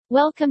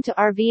Welcome to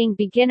RVing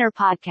Beginner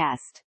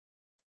Podcast.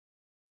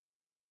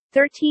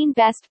 13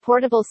 Best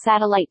Portable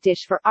Satellite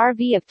Dish for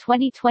RV of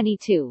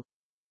 2022.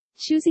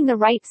 Choosing the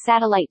right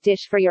satellite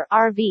dish for your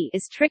RV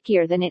is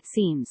trickier than it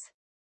seems.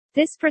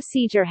 This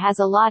procedure has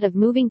a lot of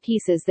moving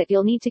pieces that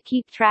you'll need to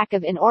keep track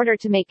of in order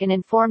to make an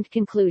informed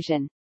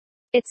conclusion.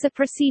 It's a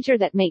procedure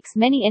that makes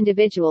many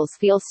individuals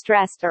feel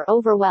stressed or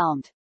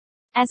overwhelmed.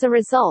 As a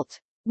result,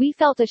 we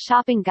felt a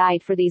shopping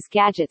guide for these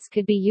gadgets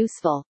could be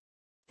useful.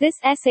 This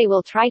essay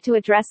will try to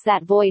address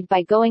that void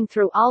by going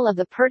through all of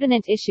the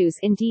pertinent issues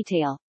in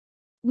detail.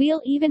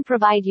 We'll even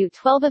provide you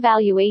 12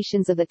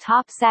 evaluations of the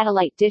top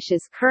satellite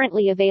dishes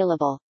currently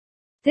available.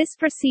 This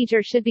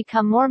procedure should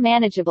become more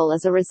manageable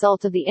as a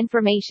result of the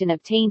information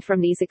obtained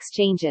from these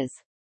exchanges.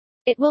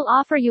 It will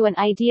offer you an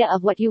idea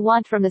of what you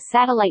want from the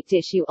satellite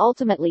dish you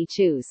ultimately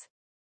choose.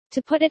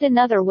 To put it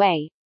another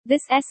way,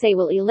 this essay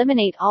will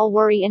eliminate all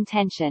worry and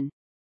tension.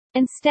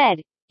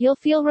 Instead, you'll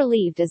feel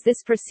relieved as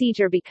this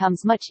procedure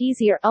becomes much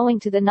easier owing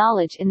to the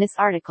knowledge in this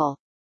article.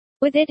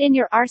 With it in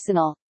your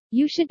arsenal,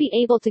 you should be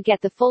able to get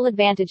the full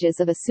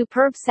advantages of a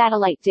superb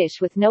satellite dish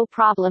with no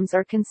problems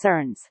or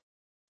concerns.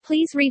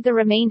 Please read the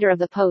remainder of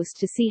the post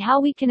to see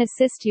how we can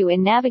assist you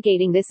in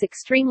navigating this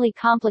extremely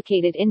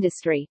complicated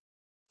industry.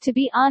 To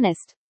be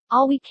honest,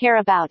 all we care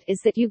about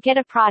is that you get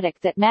a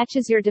product that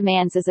matches your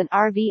demands as an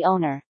RV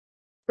owner.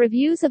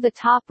 Reviews of the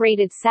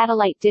top-rated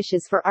satellite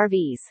dishes for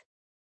RVs.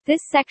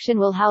 This section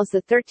will house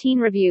the 13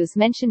 reviews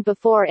mentioned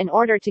before in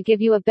order to give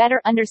you a better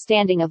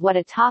understanding of what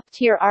a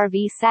top-tier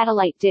RV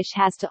satellite dish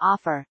has to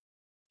offer.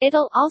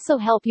 It'll also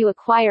help you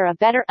acquire a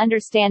better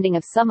understanding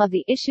of some of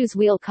the issues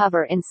we'll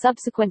cover in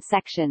subsequent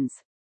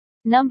sections.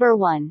 Number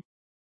 1.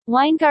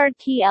 Winegard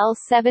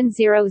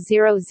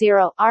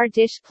PL7000R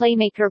Dish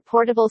Playmaker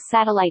Portable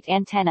Satellite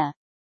Antenna.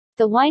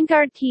 The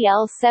Winegard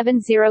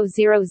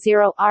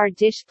PL7000R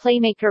Dish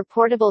Playmaker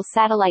Portable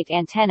Satellite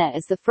Antenna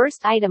is the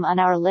first item on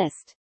our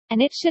list,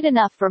 and it should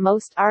enough for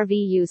most RV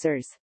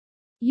users.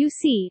 You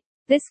see,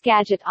 this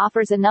gadget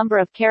offers a number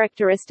of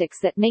characteristics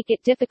that make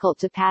it difficult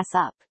to pass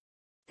up.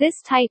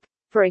 This type,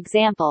 for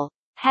example,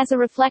 has a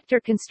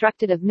reflector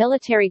constructed of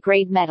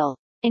military-grade metal,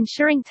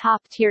 ensuring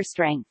top-tier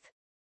strength.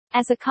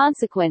 As a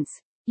consequence,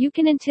 you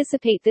can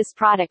anticipate this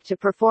product to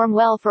perform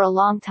well for a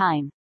long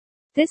time.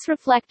 This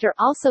reflector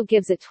also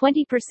gives a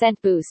 20%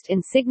 boost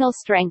in signal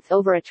strength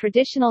over a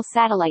traditional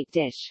satellite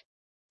dish.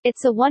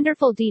 It's a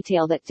wonderful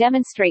detail that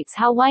demonstrates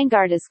how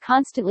Winegard is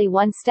constantly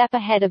one step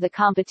ahead of the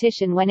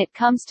competition when it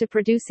comes to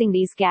producing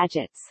these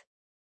gadgets.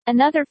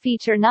 Another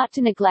feature not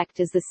to neglect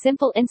is the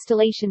simple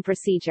installation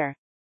procedure.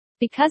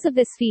 Because of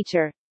this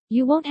feature,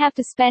 you won't have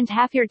to spend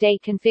half your day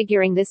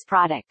configuring this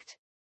product.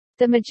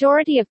 The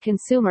majority of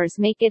consumers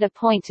make it a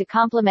point to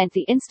complement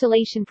the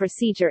installation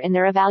procedure in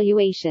their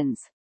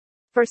evaluations.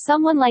 For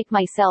someone like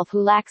myself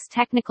who lacks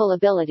technical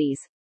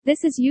abilities,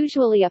 this is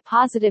usually a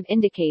positive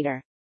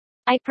indicator.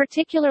 I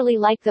particularly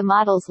like the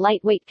model's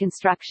lightweight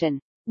construction,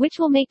 which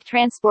will make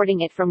transporting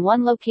it from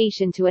one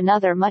location to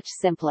another much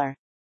simpler.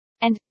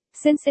 And,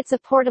 since it's a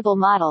portable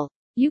model,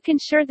 you can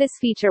sure this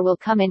feature will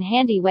come in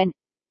handy when.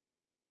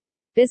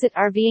 Visit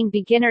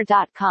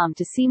RVingBeginner.com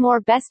to see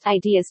more best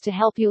ideas to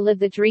help you live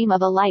the dream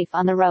of a life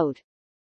on the road.